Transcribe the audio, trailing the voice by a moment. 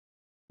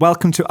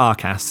Welcome to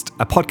Arcast,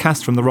 a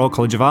podcast from the Royal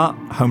College of Art,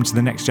 home to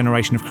the next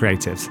generation of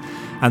creatives,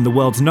 and the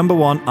world's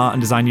 #1 art and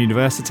design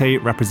university,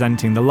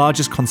 representing the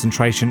largest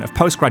concentration of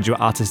postgraduate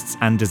artists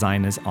and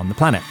designers on the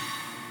planet.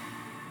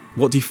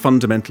 What do you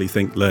fundamentally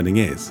think learning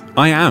is?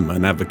 I am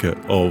an advocate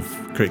of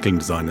curriculum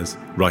designers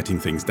writing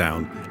things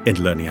down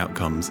in learning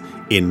outcomes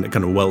in a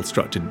kind of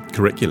well-structured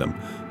curriculum.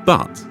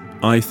 But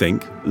I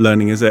think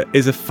learning is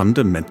a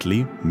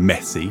fundamentally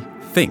messy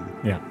thing.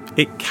 Yeah.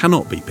 It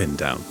cannot be pinned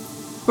down.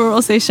 We're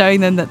also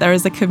showing them that there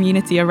is a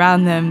community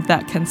around them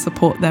that can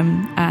support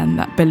them and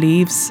that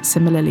believes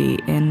similarly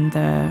in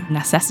the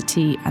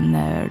necessity and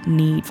the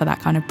need for that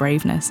kind of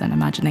braveness and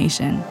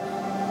imagination.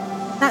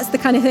 That's the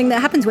kind of thing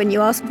that happens when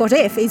you ask what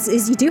if,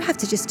 is you do have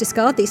to just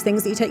discard these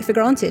things that you take for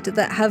granted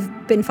that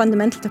have been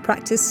fundamental to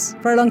practice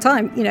for a long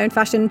time. You know, in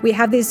fashion, we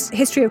have this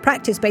history of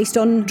practice based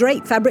on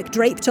fabric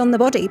draped on the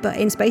body, but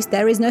in space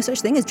there is no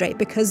such thing as drape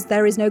because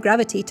there is no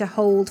gravity to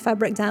hold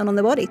fabric down on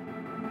the body.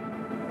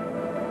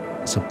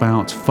 It's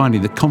about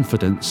finding the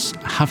confidence,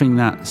 having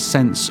that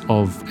sense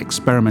of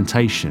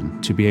experimentation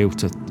to be able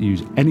to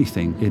use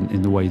anything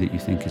in the way that you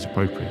think is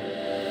appropriate.